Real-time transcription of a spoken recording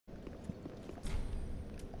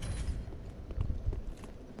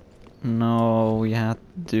No, we have to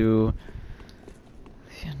do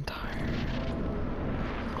the entire...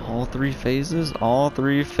 all three phases? All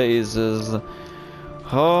three phases.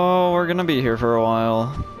 Oh, we're gonna be here for a while.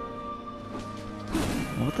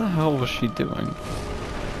 What the hell was she doing?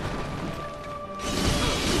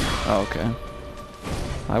 Oh, okay.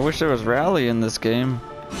 I wish there was rally in this game.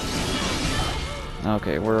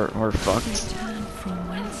 Okay, we're fucked. Return from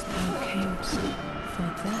whence thou camest, for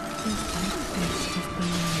that is thy place of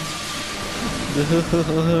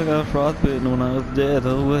belonging. I got frostbitten when I was dead.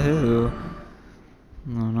 Oh well.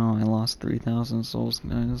 No, no, I lost 3,000 souls,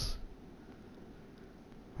 guys.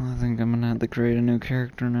 I think I'm gonna have to create a new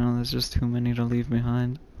character now. There's just too many to leave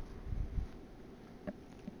behind.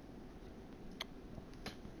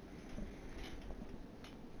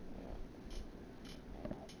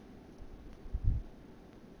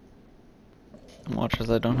 Watch as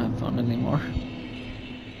I don't have fun anymore.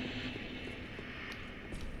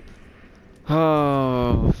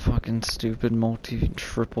 Oh, fucking stupid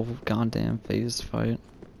multi-triple goddamn phase fight.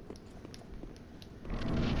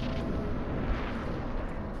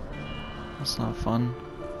 That's not fun.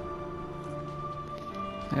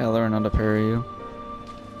 I gotta learn how to parry you.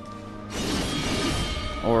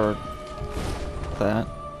 Or that.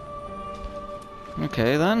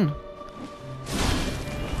 Okay then.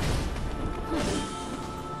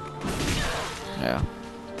 Yeah.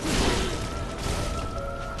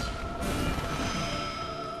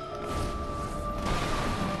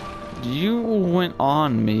 You went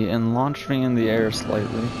on me and launched me in the air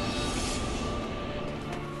slightly.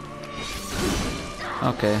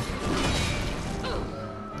 Okay.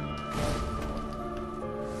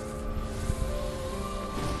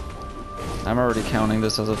 I'm already counting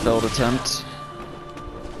this as a failed attempt.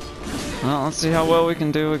 Well, let's see how well we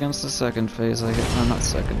can do against the second phase. I guess. Not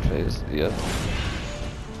second phase yet.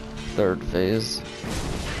 Third phase.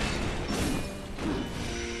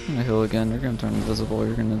 I'm gonna heal again. You're gonna turn invisible.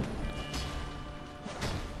 You're gonna.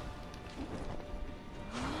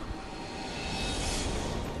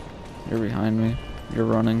 You're behind me. You're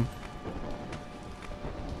running.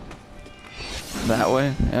 That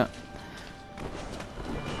way? Yeah.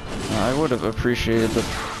 I would have appreciated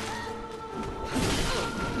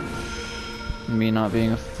me not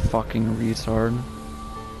being a fucking retard.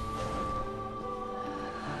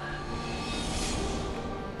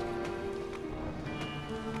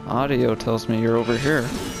 Audio tells me you're over here.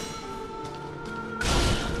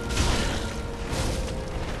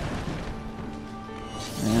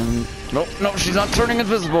 And nope, no, she's not turning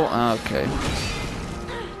invisible. Okay.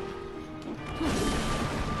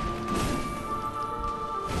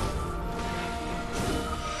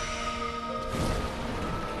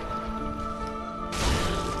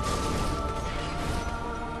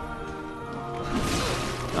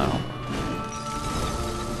 Oh.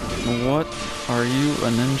 What? Are you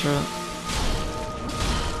a ninja?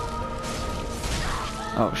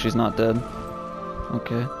 Oh, she's not dead.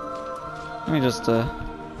 Okay. Let me just,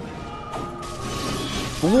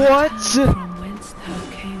 What? From whence thou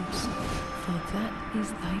camest, for that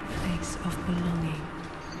is thy place of belonging.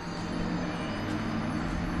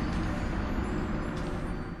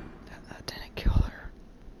 That didn't kill her.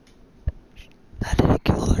 That didn't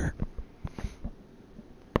kill her.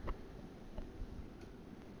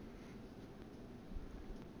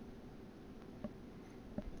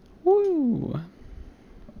 Woo!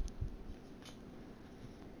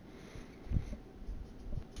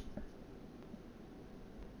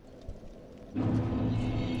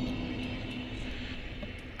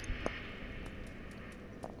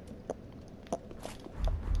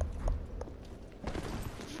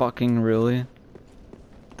 Fucking really?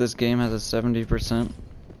 This game has a 70%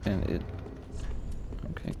 and it...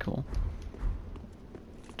 Okay, cool.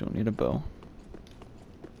 Don't need a bow.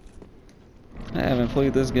 I haven't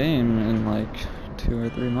played this game in like 2 or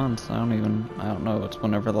 3 months. I don't know. It's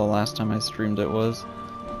whenever the last time I streamed it was.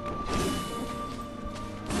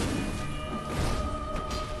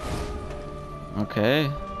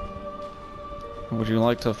 Okay. Would you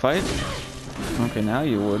like to fight? Okay, now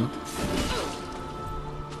you would.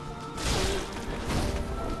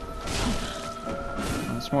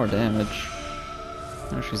 That's more damage.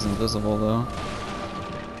 Now she's invisible though.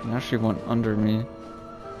 Now she went under me.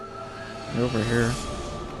 You're over here.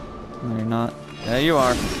 No, you're not. Yeah, you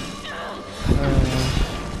are.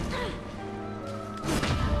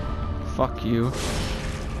 Fuck you.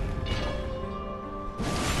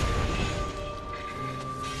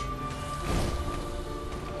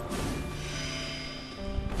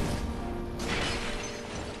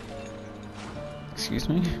 Excuse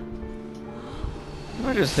me? If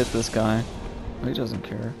I just hit this guy, he doesn't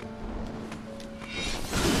care.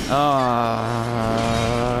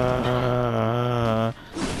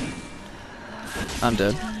 I'm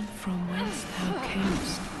dead. Return from whence thou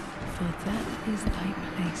camest, for that is thy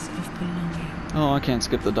place of belonging. Oh, I can't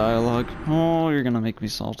skip the dialogue. Oh, you're gonna make me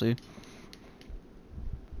salty.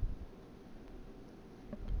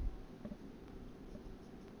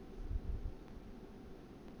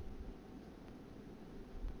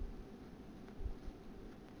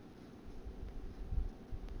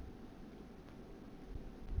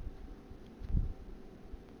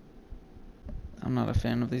 I'm not a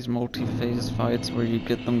fan of these multi-phase fights where you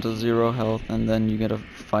get them to 0 health and then you gotta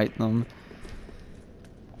fight them.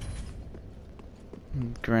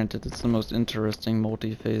 Granted, it's the most interesting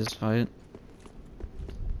multi-phase fight.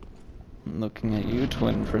 Looking at you,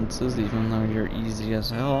 twin princes, even though you're easy as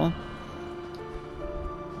hell.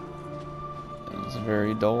 It's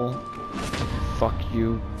very dull. Fuck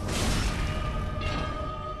you.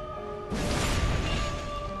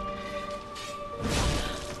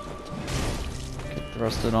 Get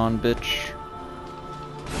thrusted on, bitch.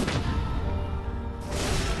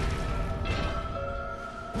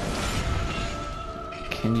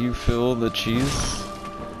 Can you feel the cheese?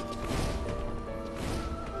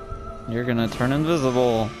 You're gonna turn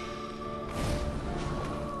invisible.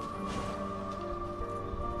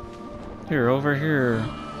 Here, over here.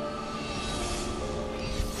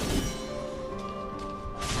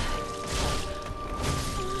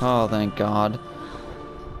 Oh, thank God.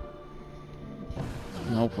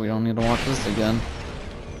 Nope, we don't need to watch this again.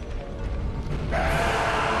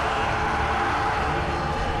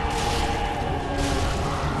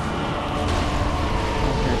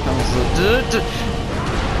 Here comes the...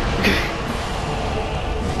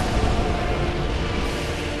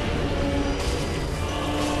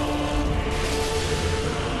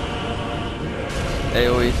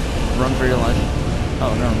 AoE, run for your life.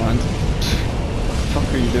 Oh, never mind. What the fuck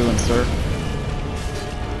are you doing, sir?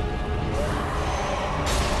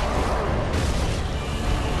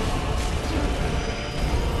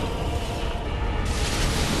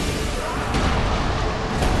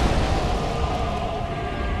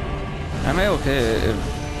 Am I okay if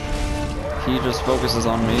he just focuses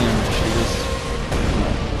on me and she just...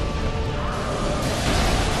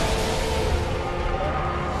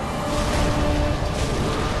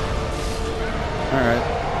 Alright.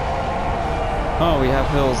 Oh, we have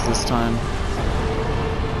hills this time.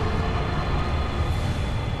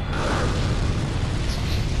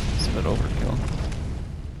 It's a bit overkill.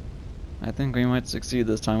 I think we might succeed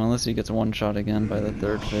this time, unless he gets one shot again by the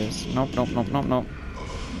 3rd phase. Nope, nope, nope, nope, nope.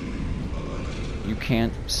 You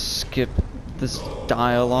can't skip this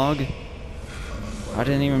dialogue. I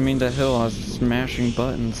didn't even mean to hill, I was smashing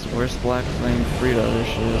buttons. Where's Black Flame Frida? There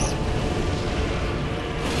she is.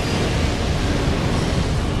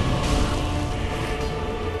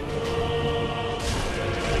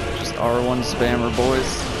 Just R1 spammer,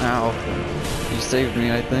 boys. Ow. You saved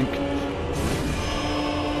me, I think.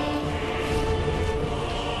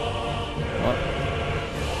 What?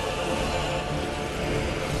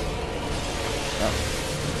 Oh.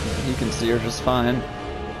 You can see her just fine.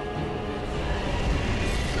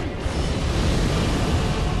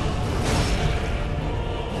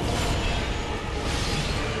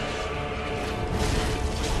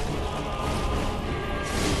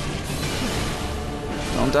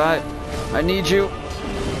 Don't die. I need you.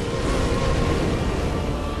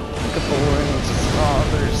 Like a boy needs his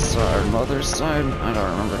father's side, mother's side. I don't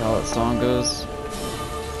remember how that song goes.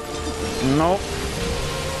 Nope.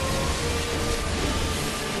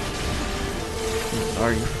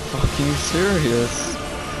 Are you fucking serious?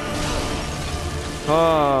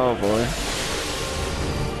 Oh boy.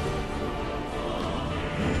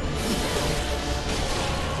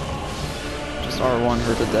 Just R1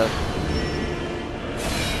 her to death.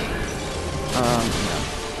 Yeah.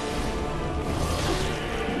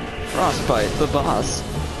 Frostbite, the boss.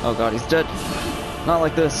 Oh god, he's dead. Not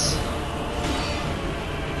like this.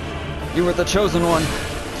 You were the chosen one.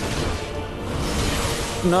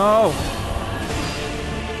 No!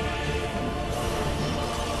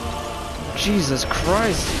 Jesus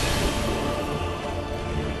Christ!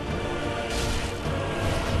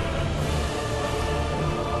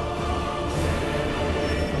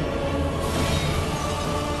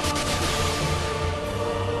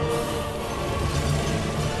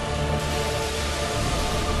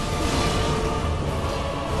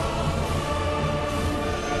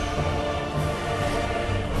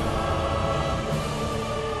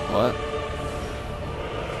 What?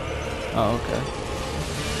 Oh, okay.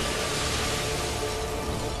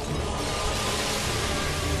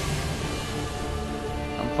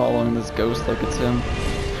 I'm following this ghost like it's him.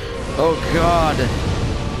 Oh god!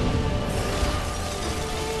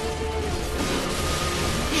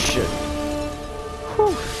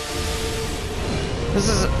 This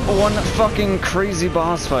is one fucking crazy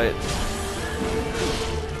boss fight.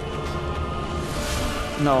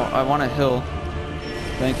 No, I want a hill.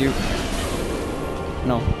 Thank you.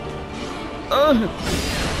 No. Oh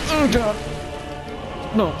god.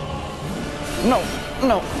 No. No.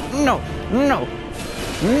 No. No. No.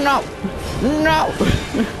 No. No.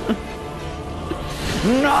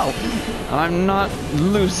 No. I'm not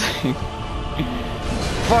losing.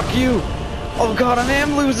 Fuck you. Oh god, I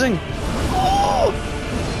am losing. Oh.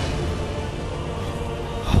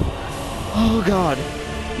 Oh god.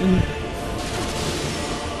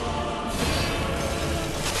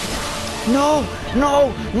 No,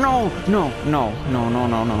 no, no, no, no, no, no, no,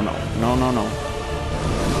 no, no, no, no, no.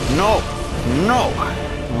 No, no. No,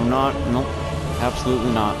 not, no.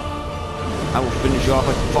 Absolutely not. I will finish you off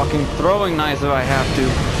with fucking throwing knives if I have to.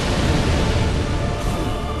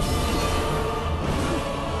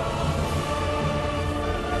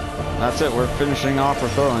 That's it, we're finishing off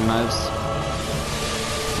with throwing knives.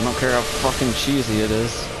 I don't care how fucking cheesy it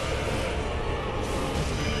is.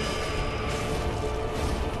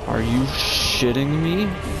 Are you shitting me?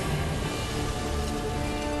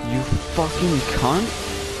 You fucking cunt?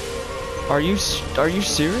 Are you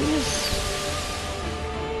serious?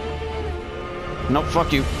 Nope,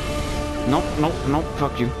 fuck you. Nope, nope, nope,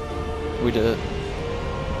 fuck you. We did it.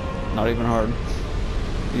 Not even hard.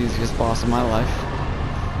 Easiest boss of my life.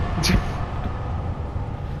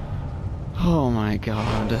 Oh my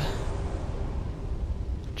god.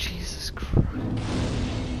 Jesus Christ.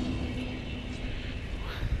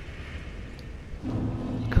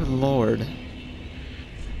 Good lord.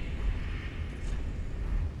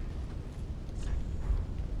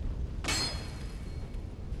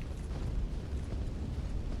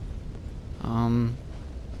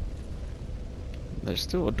 There's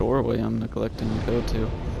still a doorway I'm neglecting to go to.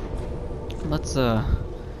 Let's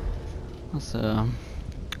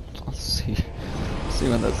see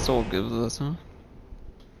what that soul gives us, huh?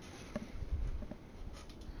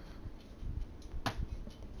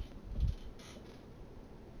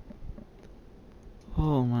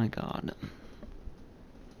 Oh my god.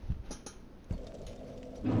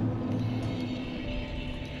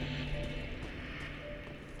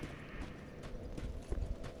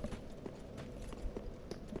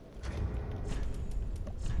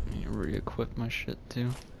 Re-equip my shit too.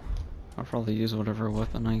 I'll probably use whatever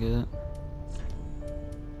weapon I get.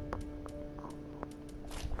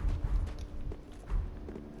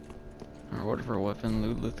 Or whatever weapon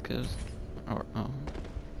Lulith gives. Or, oh.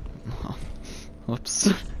 Whoops.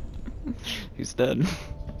 He's dead.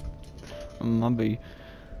 Mumby.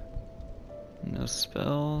 No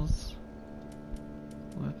spells.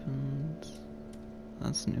 Weapons.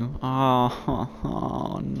 That's new.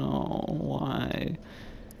 Oh, no. Why?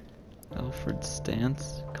 Alfred's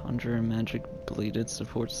stance. Conjure a magic bladed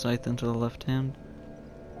support scythe into the left hand.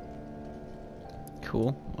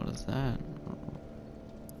 Cool. What is that?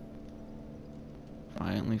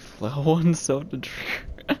 Violently flail oneself to trigger.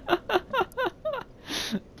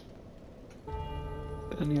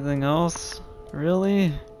 Anything else?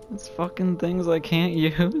 Really? It's fucking things I can't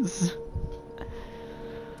use?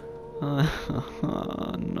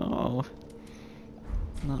 No.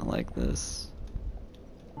 Not like this.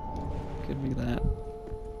 Give me that.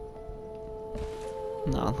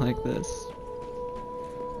 Not like this.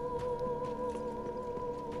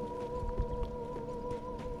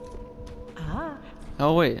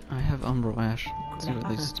 Oh wait, I have Umbral Ash. Let's see what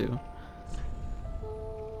these do.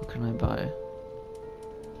 What can I buy?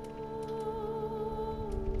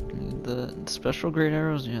 Need the special great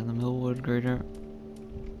arrows? Yeah, the Millwood great arrow.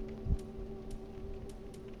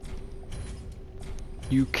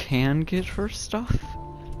 You can get first stuff?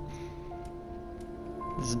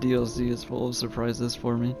 This DLC is full of surprises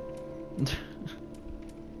for me.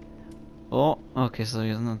 Oh, okay, so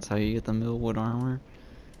that's how you get the Millwood armor.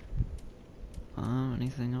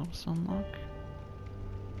 Anything else unlock?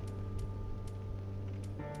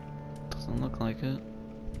 Doesn't look like it.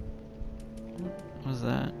 What is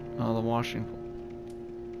that? Oh, the washing.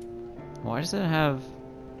 Why does it have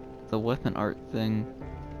the weapon art thing?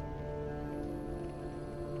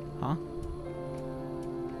 Huh?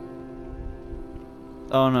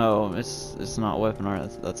 Oh no, it's not weapon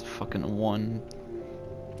art. That's fucking one.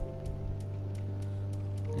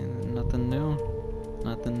 And nothing new.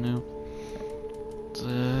 Nothing new.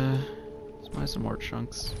 Let's buy some more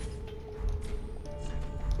chunks.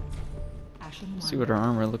 See what our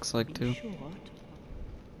armor looks like too.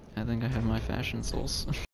 I think I have my fashion souls.